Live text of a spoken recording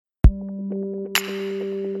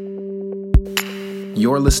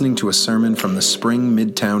You're listening to a sermon from the Spring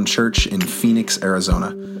Midtown Church in Phoenix,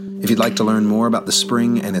 Arizona. If you'd like to learn more about the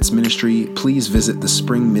Spring and its ministry, please visit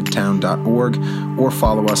thespringmidtown.org or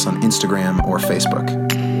follow us on Instagram or Facebook.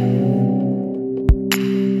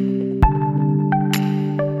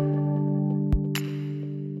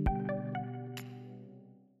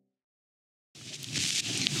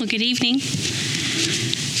 Well, good evening.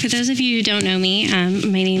 For those of you who don't know me,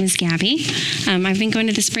 my name is Gabby. I've been going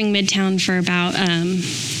to the Spring Midtown for about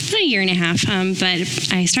a year and a half,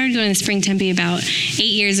 but I started going to the Spring Tempe about 8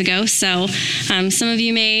 years ago, so some of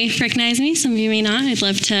you may recognize me, some of you may not. I'd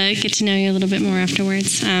love to get to know you a little bit more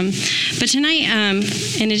afterwards. But tonight,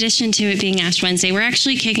 in addition to it being Ash Wednesday, we're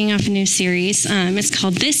actually kicking off a new series. It's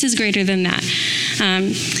called This is Greater Than That.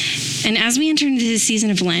 And as we enter into the season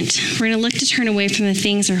of Lent, we're going to look to turn away from the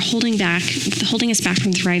things that are holding us back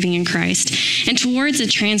from thriving in Christ and towards a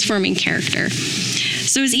transforming character.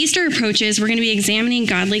 So as Easter approaches, we're going to be examining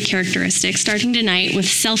godly characteristics, starting tonight with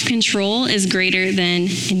self-control is greater than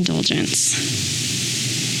indulgence.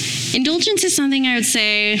 Indulgence is something I would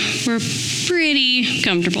say we're pretty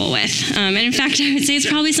comfortable with. And in fact, I would say it's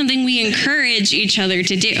probably something we encourage each other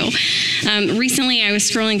to do. Recently, I was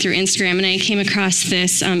scrolling through Instagram and I came across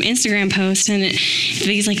this Instagram post, and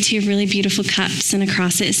these like two really beautiful cups, and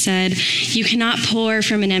across it said, "You cannot pour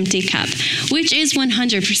from an empty cup," which is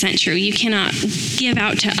 100% true. You cannot give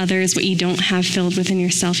out to others what you don't have filled within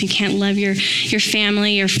yourself. You can't love your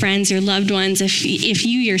family, your friends, your loved ones if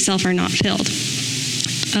you yourself are not filled.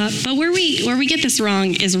 But where we get this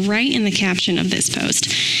wrong is right in the caption of this post.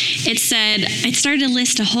 It started to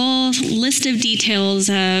list a whole list of details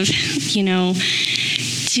of,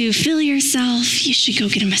 to fill yourself, you should go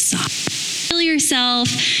get a massage. Fill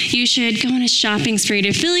yourself, you should go on a shopping spree.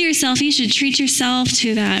 To fill yourself, you should treat yourself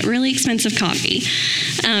to that really expensive coffee.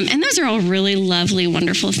 And those are all really lovely,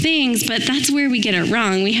 wonderful things, but that's where we get it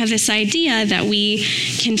wrong. We have this idea that we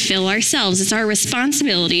can fill ourselves. It's our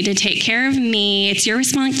responsibility to take care of me. It's your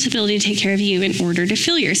responsibility to take care of you in order to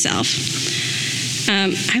fill yourself.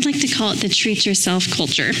 I like to call it the treat yourself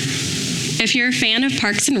culture. If you're a fan of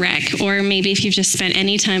Parks and Rec, or maybe if you've just spent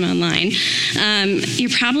any time online, you're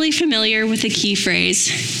probably familiar with the key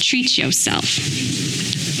phrase, treat yourself.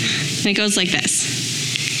 And it goes like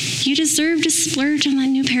this. You deserve to splurge on that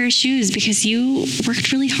new pair of shoes because you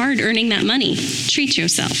worked really hard earning that money. Treat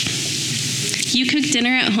yourself. You cooked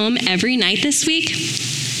dinner at home every night this week.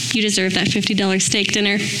 You deserve that $50 steak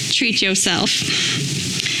dinner. Treat yourself.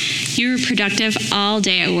 You were productive all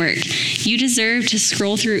day at work. You deserve to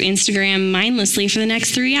scroll through Instagram mindlessly for the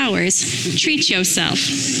next 3 hours. Treat yourself.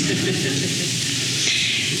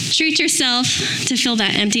 Treat yourself to fill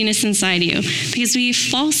that emptiness inside you, because we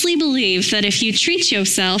falsely believe that if you treat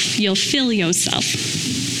yourself, you'll fill yourself.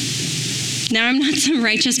 Now, I'm not some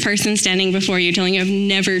righteous person standing before you telling you I've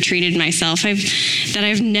never treated myself, that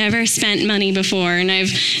I've never spent money before, and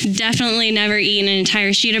I've definitely never eaten an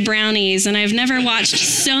entire sheet of brownies, and I've never watched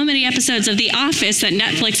so many episodes of The Office that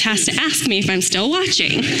Netflix has to ask me if I'm still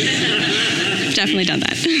watching. Definitely done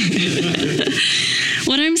that.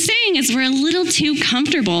 What I'm saying is we're a little too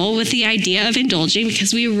comfortable with the idea of indulging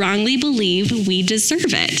because we wrongly believe we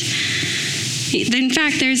deserve it. In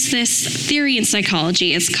fact, there's this theory in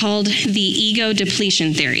psychology. It's called the ego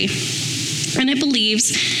depletion theory. And it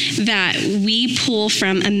believes that we pull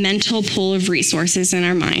from a mental pool of resources in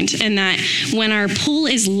our mind, and that when our pool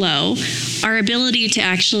is low, our ability to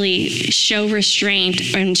actually show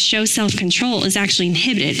restraint and show self-control is actually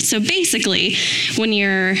inhibited. So basically, when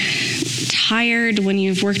you're tired, when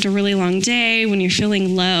you've worked a really long day, when you're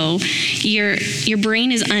feeling low, your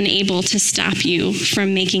brain is unable to stop you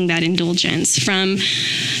from making that indulgence, from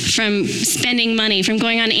spending money, from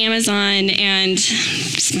going on Amazon and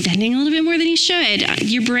spending a little bit more than you should.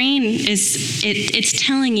 Your brain it's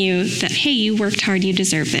telling you that, hey, you worked hard, you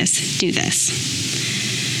deserve this, do this.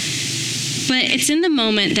 But it's in the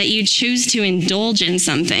moment that you choose to indulge in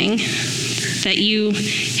something that you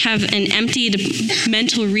have an emptied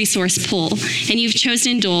mental resource pool, and you've chosen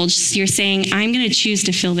to indulge. You're saying, I'm going to choose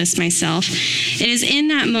to fill this myself. It is in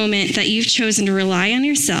that moment that you've chosen to rely on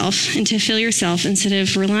yourself and to fill yourself instead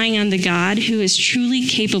of relying on the God who is truly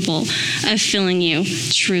capable of filling you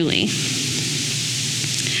truly.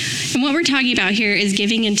 And what we're talking about here is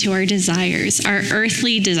giving into our desires, our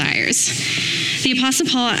earthly desires. The Apostle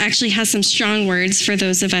Paul actually has some strong words for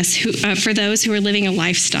those of us who are living a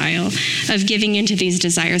lifestyle of giving into these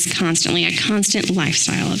desires constantly, a constant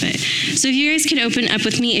lifestyle of it. So if you guys could open up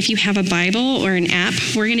with me, if you have a Bible or an app,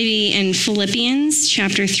 we're going to be in Philippians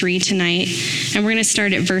chapter 3 tonight, and we're going to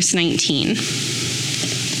start at verse 19.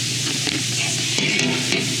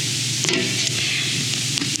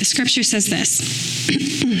 The scripture says this.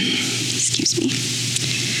 Excuse me.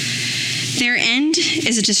 Their end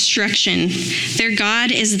is destruction. Their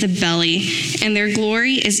God is the belly, and their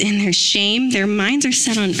glory is in their shame. Their minds are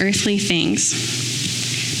set on earthly things.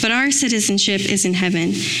 But our citizenship is in heaven,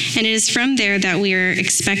 and it is from there that we are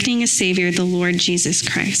expecting a Savior, the Lord Jesus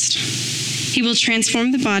Christ. He will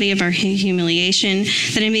transform the body of our humiliation,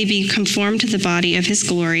 that it may be conformed to the body of his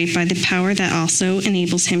glory by the power that also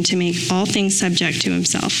enables him to make all things subject to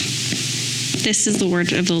himself. This is the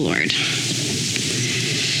word of the Lord.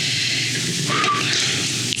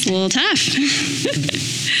 It's a little tough.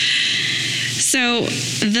 So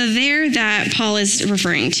the there that Paul is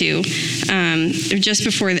referring to, just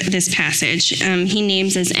before this passage, he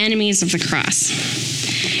names as enemies of the cross.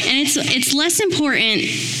 And it's less important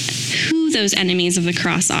who those enemies of the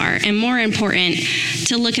cross are, and more important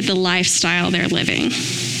to look at the lifestyle they're living.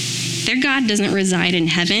 Their God doesn't reside in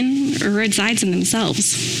heaven or resides in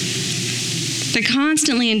themselves. They're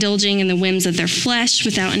constantly indulging in the whims of their flesh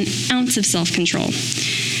without an ounce of self-control.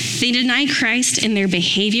 They deny Christ in their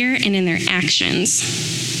behavior and in their actions.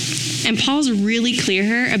 And Paul's really clear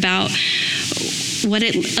here about what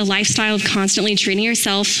a lifestyle of constantly treating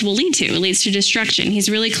yourself will lead to. It leads to destruction. He's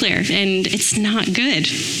really clear, and it's not good.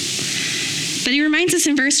 But he reminds us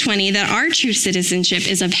in verse 20 that our true citizenship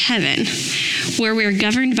is of heaven, where we are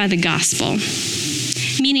governed by the gospel.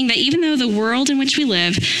 Meaning that even though the world in which we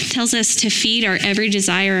live tells us to feed our every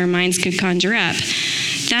desire our minds could conjure up,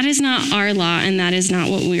 that is not our law, and that is not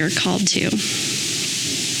what we are called to.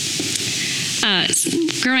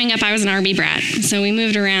 Growing up, I was an Army brat, so we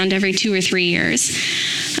moved around every 2 or 3 years.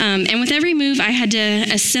 And with every move, I had to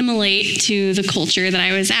assimilate to the culture that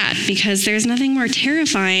I was at, because there's nothing more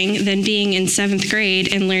terrifying than being in 7th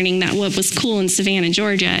grade and learning that what was cool in Savannah,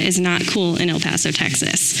 Georgia is not cool in El Paso,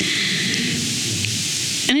 Texas.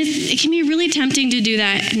 And it can be really tempting to do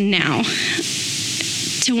that now,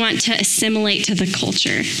 to want to assimilate to the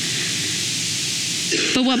culture.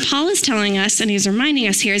 But what Paul is telling us, and he's reminding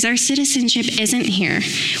us here, is our citizenship isn't here.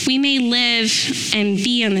 We may live and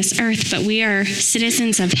be on this earth, but we are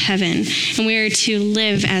citizens of heaven, and we are to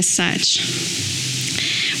live as such.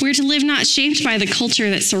 We're to live not shaped by the culture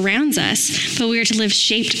that surrounds us, but we are to live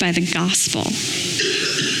shaped by the gospel.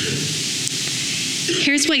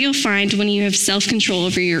 Here's what you'll find when you have self-control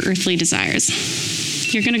over your earthly desires.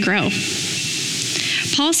 You're going to grow.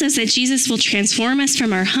 Paul says that Jesus will transform us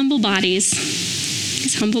from our humble bodies,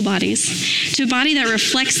 to a body that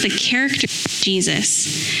reflects the character of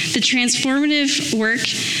Jesus. The transformative work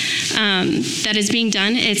that is being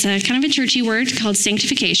done, it's a kind of a churchy word called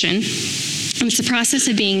sanctification. And it's the process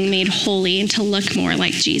of being made holy and to look more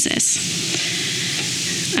like Jesus.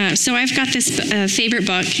 So I've got this favorite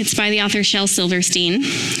book. It's by the author Shel Silverstein.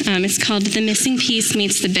 It's called The Missing Piece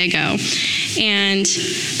Meets the Big O. And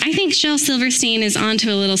I think Shel Silverstein is onto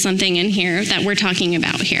a little something in here that we're talking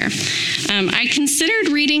about here. I considered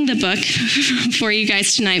reading the book for you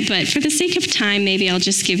guys tonight, but for the sake of time, maybe I'll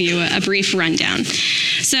just give you a brief rundown.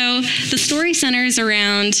 So the story centers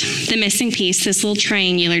around the missing piece, this little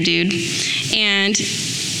triangular dude, and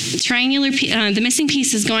the missing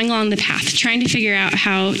piece is going along the path, trying to figure out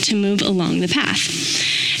how to move along the path.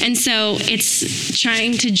 And so it's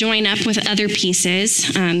trying to join up with other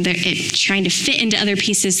pieces. It's trying to fit into other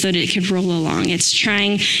pieces so that it could roll along. It's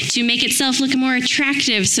trying to make itself look more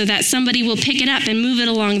attractive so that somebody will pick it up and move it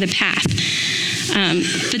along the path.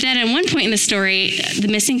 But then at one point in the story, the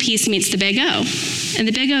missing piece meets the big O. And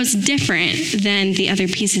the big O is different than the other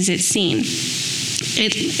pieces it's seen.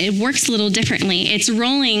 It works a little differently. It's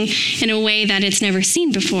rolling in a way that it's never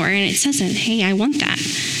seen before, and it says, hey, I want that.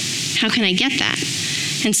 How can I get that?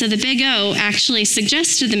 And so the big O actually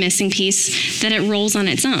suggests to the missing piece that it rolls on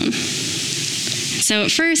its own. So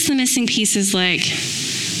at first, the missing piece is like,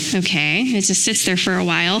 okay, it just sits there for a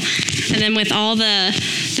while. And then with all the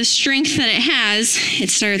strength that it has, it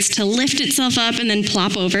starts to lift itself up and then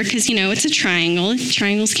plop over because, it's a triangle.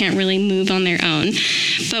 Triangles can't really move on their own.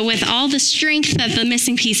 But with all the strength that the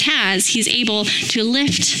missing piece has, he's able to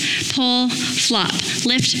lift, pull, flop,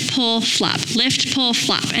 lift, pull, flop, lift, pull,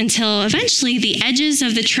 flop, until eventually the edges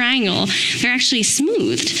of the triangle, they're actually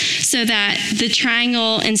smoothed so that the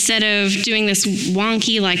triangle, instead of doing this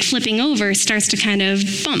wonky, like flipping over, starts to kind of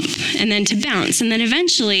bump and then to bounce. And then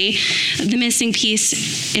eventually the missing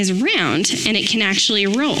piece is round and it can actually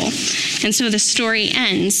roll. And so the story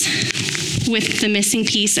ends with the missing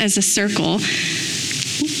piece as a circle,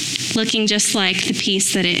 looking just like the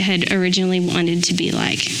piece that it had originally wanted to be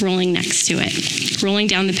like, rolling next to it, rolling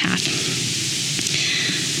down the path.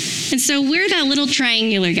 And so we're that little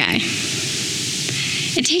triangular guy.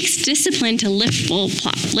 It takes discipline to lift, full,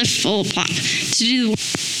 plop, to do the work.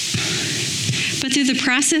 But through the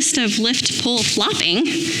process of lift, pull, flopping,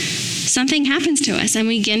 something happens to us and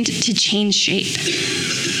we begin to change shape.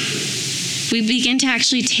 We begin to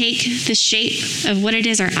actually take the shape of what it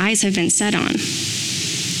is our eyes have been set on.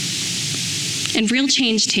 And real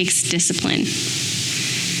change takes discipline.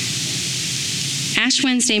 Ash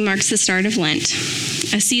Wednesday marks the start of Lent,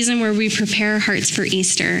 a season where we prepare our hearts for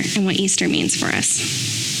Easter and what Easter means for us.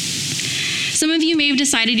 Some of you may have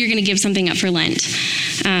decided you're going to give something up for Lent.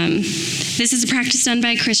 This is a practice done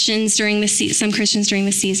by Christians some Christians during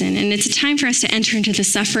the season, and it's a time for us to enter into the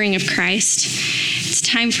suffering of Christ. It's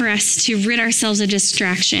time for us to rid ourselves of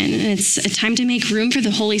distraction, and it's a time to make room for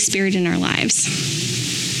the Holy Spirit in our lives.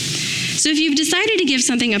 So if you've decided to give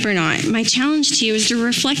something up or not, my challenge to you is to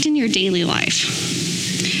reflect in your daily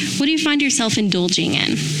life. What do you find yourself indulging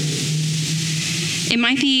in? It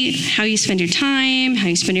might be how you spend your time, how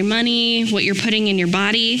you spend your money, what you're putting in your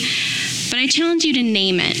body. But I challenge you to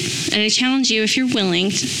name it. And I challenge you, if you're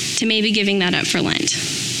willing, to maybe giving that up for Lent.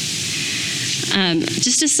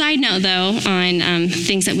 Just a side note, though, on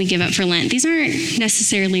things that we give up for Lent. These aren't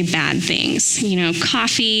necessarily bad things. You know,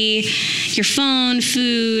 coffee, your phone,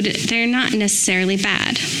 food, they're not necessarily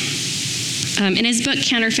bad. In his book,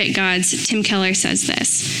 Counterfeit Gods, Tim Keller says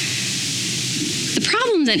this. The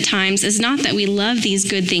problem at times is not that we love these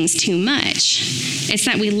good things too much. It's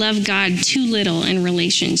that we love God too little in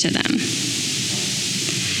relation to them.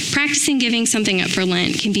 Practicing giving something up for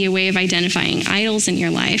Lent can be a way of identifying idols in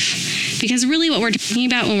your life, because really what we're talking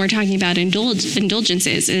about when we're talking about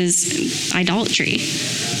indulgences is idolatry.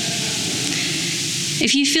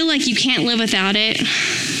 If you feel like you can't live without it,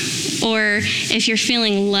 or if you're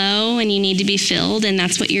feeling low and you need to be filled and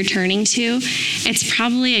that's what you're turning to, it's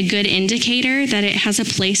probably a good indicator that it has a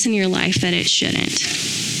place in your life that it shouldn't.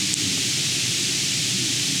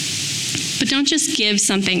 But don't just give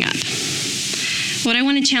something up. What I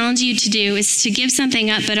want to challenge you to do is to give something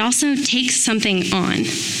up, but also take something on.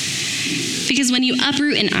 Because when you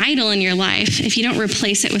uproot an idol in your life, if you don't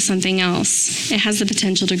replace it with something else, it has the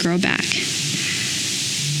potential to grow back.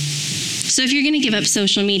 So if you're going to give up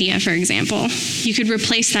social media, for example, you could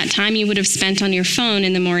replace that time you would have spent on your phone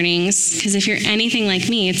in the mornings, because if you're anything like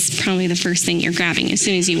me, it's probably the first thing you're grabbing as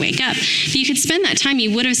soon as you wake up. But you could spend that time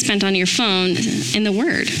you would have spent on your phone in the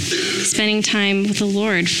Word, spending time with the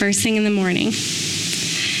Lord first thing in the morning.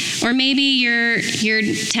 Or maybe you're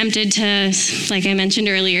tempted to, like I mentioned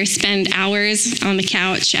earlier, spend hours on the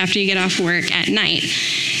couch after you get off work at night.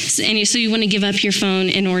 So you want to give up your phone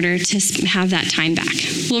in order to have that time back.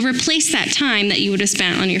 Well, replace that time that you would have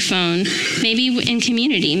spent on your phone, maybe in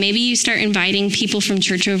community. Maybe you start inviting people from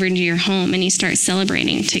church over into your home and you start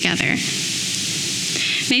celebrating together.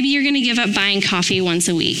 Maybe you're going to give up buying coffee once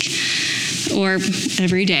a week or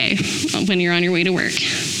every day when you're on your way to work.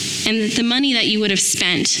 And the money that you would have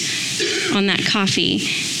spent on that coffee,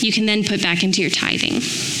 you can then put back into your tithing.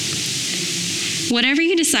 Whatever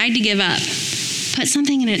you decide to give up, put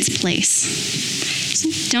something in its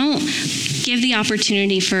place. Don't give the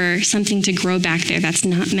opportunity for something to grow back there that's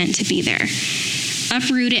not meant to be there.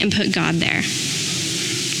 Uproot it and put God there.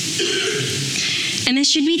 And this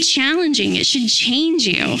should be challenging. It should change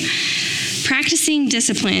you. Practicing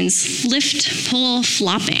disciplines, lift, pull,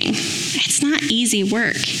 flopping. It's not easy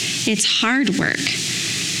work. It's hard work.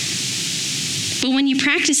 But when you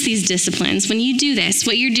practice these disciplines, when you do this,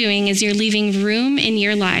 what you're doing is you're leaving room in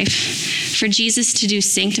your life for Jesus to do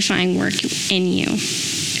sanctifying work in you.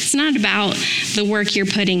 It's not about the work you're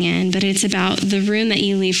putting in, but it's about the room that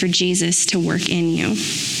you leave for Jesus to work in you.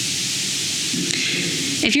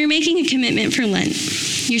 If you're making a commitment for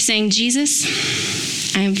Lent, you're saying,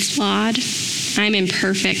 Jesus, I am flawed, I'm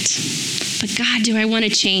imperfect, but God, do I want to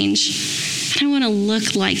change? I want to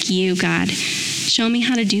look like you, God. Show me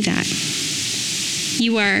how to do that.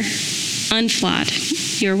 You are unflawed.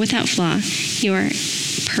 You are without flaw. You are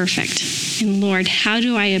perfect. And Lord, how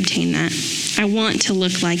do I obtain that? I want to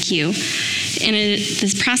look like you. And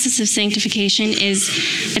this process of sanctification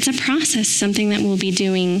it's a process, something that we'll be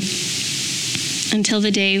doing until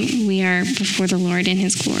the day we are before the Lord in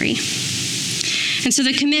his glory. And so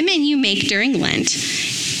the commitment you make during Lent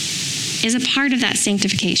is a part of that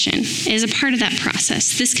sanctification, is a part of that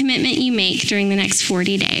process. This commitment you make during the next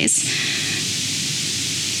 40 days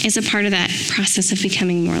is a part of that process of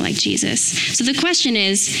becoming more like Jesus. So the question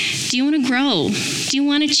is, do you want to grow? Do you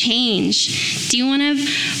want to change? Do you want to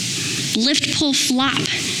lift, pull, flop?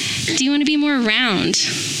 Do you want to be more round?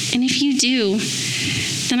 And if you do,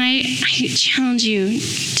 then I challenge you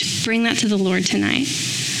to bring that to the Lord tonight.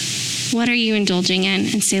 What are you indulging in?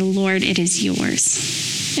 And say, Lord, it is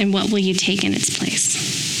yours. And what will you take in its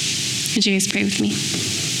place? Would you guys pray with me?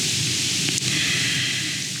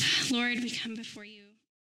 Lord, Lord, we come before you.